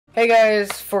Hey guys,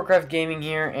 Forcraft Gaming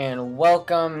here, and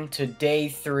welcome to day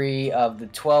 3 of the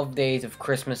 12 days of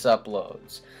Christmas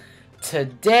uploads.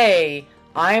 Today,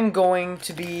 I'm going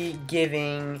to be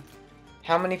giving...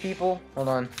 how many people? Hold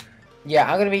on.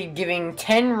 Yeah, I'm going to be giving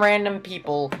 10 random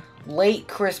people late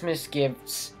Christmas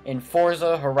gifts in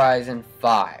Forza Horizon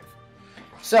 5.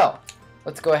 So,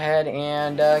 let's go ahead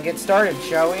and get started,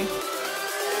 shall we?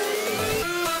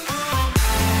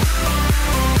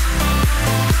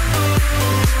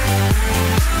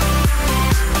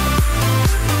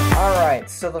 Alright,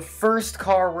 so the first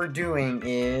car we're doing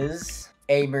is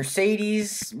a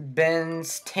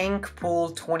Mercedes-Benz Tank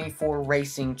Pool 24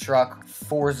 Racing Truck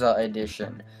Forza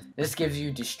Edition. This gives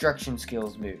you destruction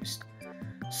skills boost.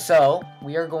 So,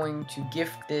 we are going to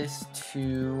gift this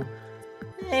to...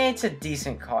 it's a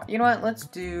decent car. You know what, let's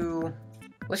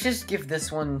just give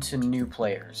this one to new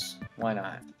players. Why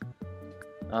not?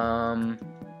 I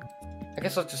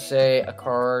guess let's just say a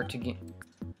car to get...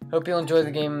 hope you'll enjoy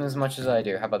the game as much as I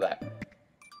do. How about that?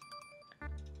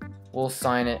 We'll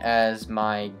sign it as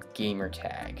my gamer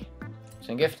tag.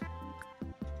 Send gift.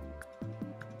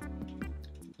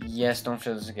 Yes, don't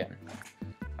show this again.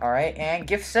 Alright, and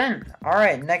gift sent.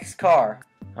 Alright, next car.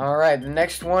 Alright, the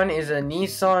next one is a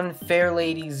Nissan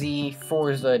Fairlady Z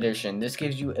Forza Edition. This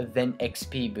gives you event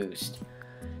XP boost.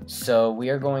 So, we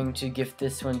are going to gift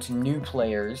this one to new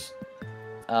players.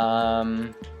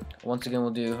 Once again,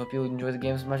 we'll do, hope you enjoy the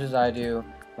game as much as I do,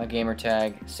 my gamer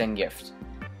tag, send gift.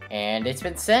 And it's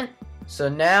been sent. So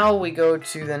now we go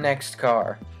to the next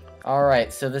car.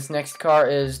 Alright, so this next car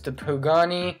is the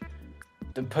Pagani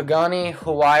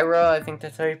Huayra, I think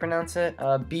that's how you pronounce it,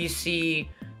 BC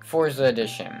Forza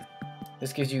Edition.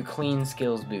 This gives you clean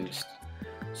skills boost.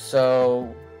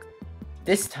 So,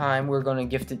 this time we're going to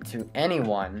gift it to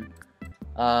anyone.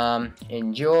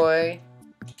 Enjoy,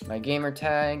 my gamer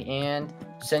tag, and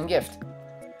send gift.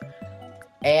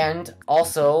 And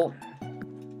also,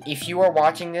 if you are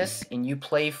watching this and you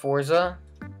play Forza,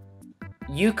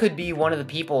 you could be one of the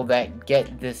people that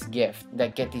get this gift,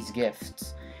 that get these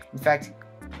gifts. In fact,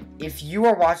 if you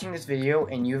are watching this video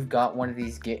and you've got one of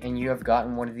these you have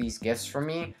gotten one of these gifts from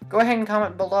me, go ahead and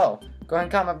comment below. Go ahead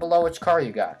and comment below which car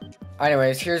you got.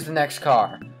 Anyways, here's the next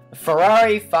car. The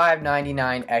Ferrari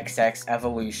 599XX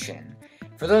Evolution.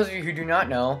 For those of you who do not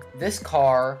know, this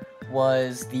car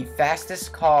was the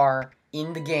fastest car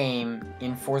in the game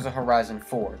in Forza Horizon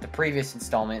 4, the previous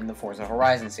installment in the Forza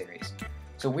Horizon series.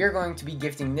 So we're going to be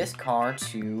gifting this car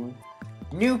to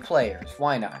new players.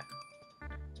 Why not?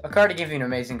 A car to give you an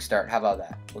amazing start. How about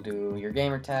that? We'll do your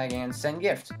gamer tag and send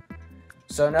gift.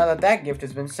 So now that that gift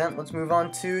has been sent, let's move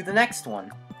on to the next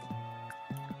one.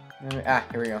 Here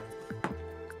we go.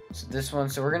 So this one,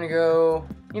 so we're gonna go,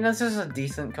 you know, this is a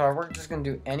decent car. We're just gonna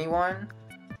do anyone.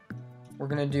 We're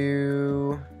gonna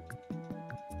do,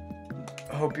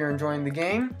 hope you're enjoying the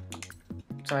game.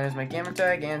 Sign as my gamer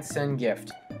tag and send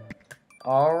gift.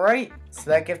 Alright, so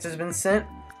that gift has been sent.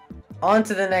 On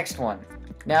to the next one.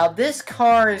 Now this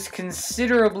car is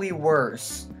considerably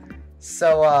worse.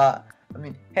 So, I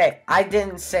mean, hey, I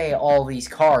didn't say all these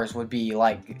cars would be,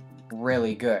 like,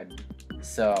 really good.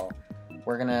 So,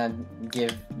 we're gonna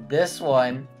give this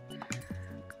one,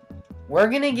 we're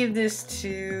gonna give this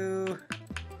to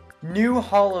new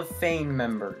Hall of Fame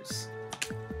members.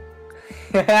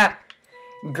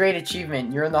 Great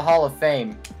achievement, you're in the Hall of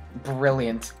Fame.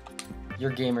 Brilliant.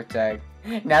 Your gamer tag.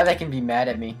 Now they can be mad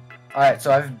at me. Alright,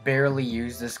 so I've barely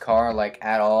used this car, like,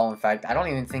 at all. In fact, I don't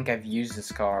even think I've used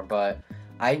this car, but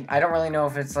I don't really know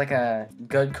if it's, like, a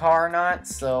good car or not,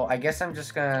 so I guess I'm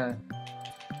just gonna...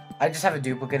 I just have a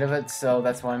duplicate of it, so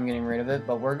that's why I'm getting rid of it.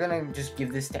 But we're gonna just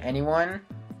give this to anyone.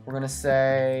 We're gonna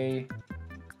say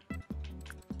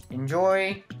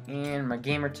enjoy and my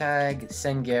gamer tag,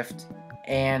 send gift,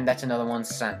 and that's another one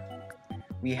sent.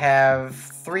 We have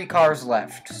 3 cars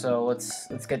left, so let's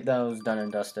get those done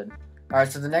and dusted. All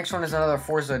right, so the next one is another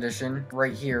Forza Edition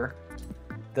right here.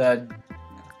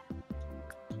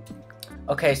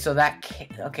 Okay, so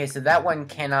that one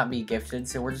cannot be gifted,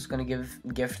 so we're just gonna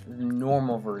gift the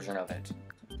normal version of it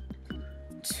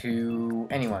to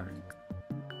anyone.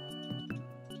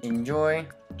 Enjoy,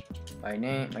 my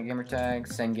name, my gamer tag,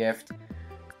 send gift.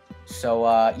 So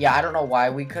yeah, I don't know why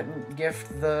we couldn't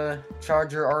gift the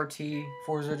Charger RT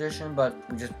Forza Edition, but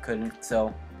we just couldn't.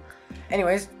 So,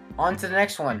 anyways, on to the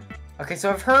next one. Okay, so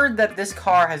I've heard that this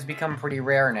car has become pretty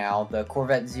rare now, the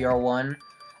Corvette ZR1.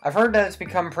 I've heard that it's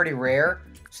become pretty rare,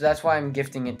 so that's why I'm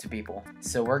gifting it to people.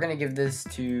 So we're going to give this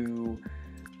to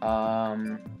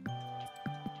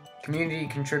community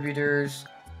contributors.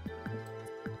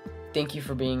 Thank you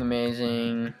for being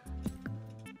amazing.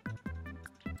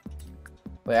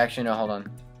 Wait, actually, no, hold on.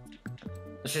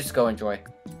 let's just go enjoy.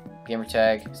 Gamer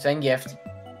tag, send gift,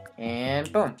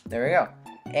 and boom, there we go.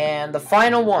 And the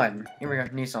final one, here we go,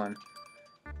 Nissan.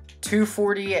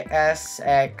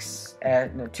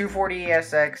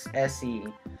 240SX SE.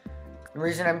 The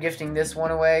reason I'm gifting this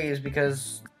one away is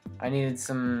because I needed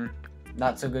some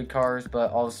not so good cars,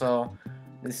 but also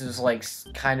this is like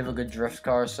kind of a good drift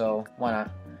car, so why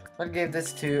not? I'm gonna give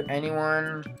this to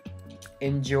anyone.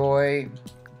 Enjoy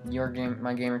your game,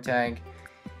 my gamer tag.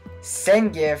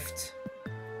 Send gift,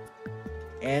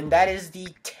 and that is the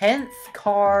 10th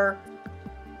car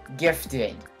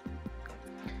gifted.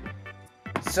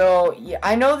 So yeah,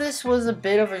 I know this was a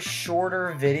bit of a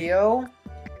shorter video,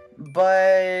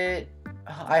 but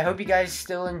I hope you guys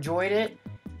still enjoyed it.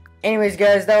 Anyways,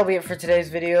 guys, that'll be it for today's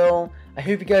video. I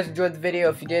hope you guys enjoyed the video.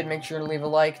 If you did, make sure to leave a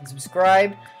like and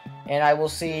subscribe. And I will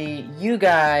see you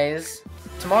guys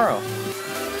tomorrow.